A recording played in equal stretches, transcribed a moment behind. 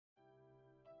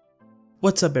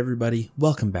What's up everybody,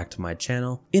 welcome back to my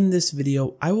channel. In this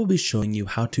video, I will be showing you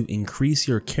how to increase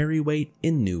your carry weight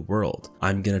in New World.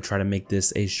 I'm gonna try to make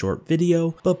this a short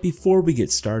video, but before we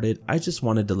get started, I just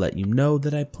wanted to let you know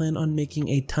that I plan on making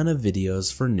a ton of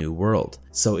videos for New World.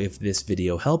 So if this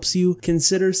video helps you,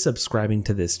 consider subscribing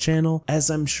to this channel,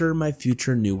 as I'm sure my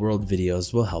future New World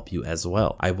videos will help you as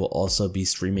well. I will also be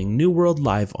streaming New World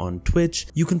live on Twitch.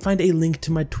 You can find a link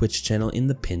to my Twitch channel in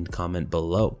the pinned comment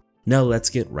below. Now let's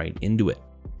get right into it.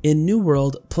 In New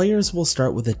World, players will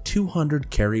start with a 200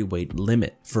 carry weight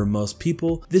limit. For most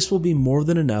people, this will be more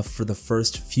than enough for the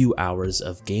first few hours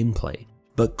of gameplay.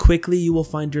 But quickly you will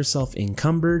find yourself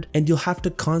encumbered and you'll have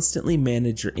to constantly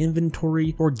manage your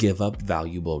inventory or give up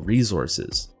valuable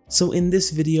resources. So in this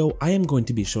video, I am going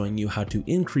to be showing you how to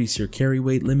increase your carry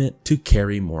weight limit to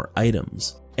carry more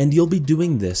items. And you'll be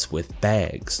doing this with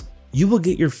bags. You will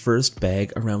get your first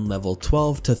bag around level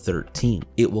 12 to 13.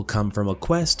 It will come from a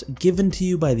quest given to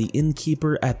you by the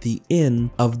innkeeper at the inn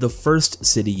of the first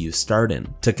city you start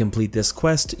in. To complete this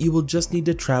quest, you will just need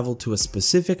to travel to a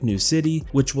specific new city,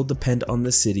 which will depend on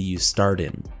the city you start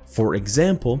in. For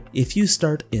example, if you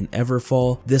start in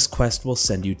Everfall, this quest will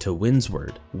send you to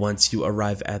Windsward. Once you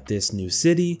arrive at this new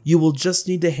city, you will just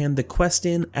need to hand the quest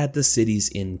in at the city's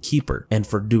innkeeper, and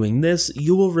for doing this,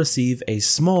 you will receive a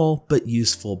small but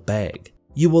useful bag.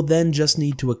 You will then just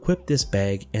need to equip this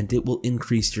bag and it will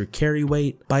increase your carry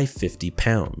weight by 50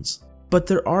 pounds. But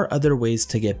there are other ways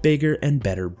to get bigger and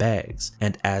better bags,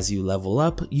 and as you level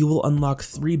up, you will unlock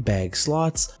 3 bag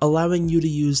slots, allowing you to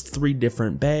use 3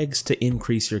 different bags to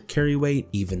increase your carry weight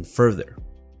even further.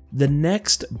 The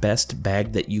next best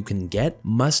bag that you can get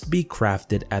must be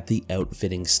crafted at the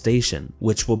outfitting station,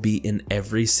 which will be in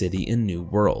every city in New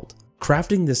World.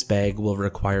 Crafting this bag will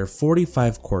require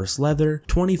 45 coarse leather,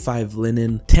 25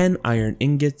 linen, 10 iron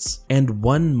ingots, and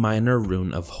 1 minor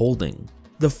rune of holding.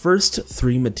 The first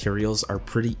 3 materials are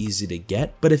pretty easy to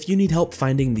get, but if you need help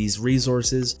finding these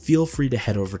resources, feel free to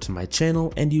head over to my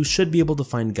channel and you should be able to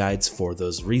find guides for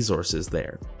those resources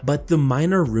there. But the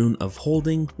minor rune of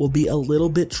holding will be a little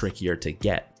bit trickier to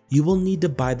get. You will need to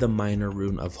buy the minor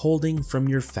rune of holding from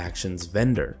your faction's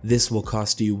vendor. This will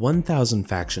cost you 1000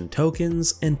 faction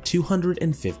tokens and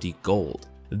 250 gold.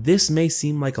 This may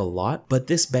seem like a lot, but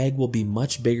this bag will be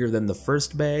much bigger than the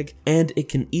first bag, and it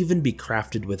can even be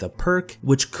crafted with a perk,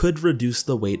 which could reduce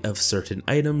the weight of certain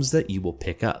items that you will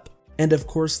pick up. And of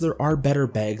course, there are better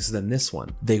bags than this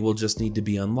one. They will just need to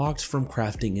be unlocked from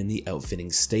crafting in the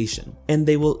outfitting station. And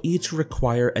they will each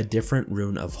require a different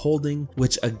rune of holding,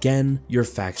 which again, your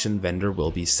faction vendor will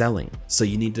be selling. So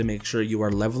you need to make sure you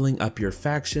are leveling up your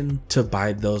faction to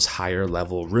buy those higher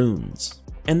level runes.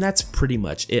 And that's pretty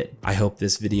much it. I hope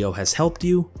this video has helped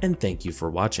you, and thank you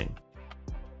for watching.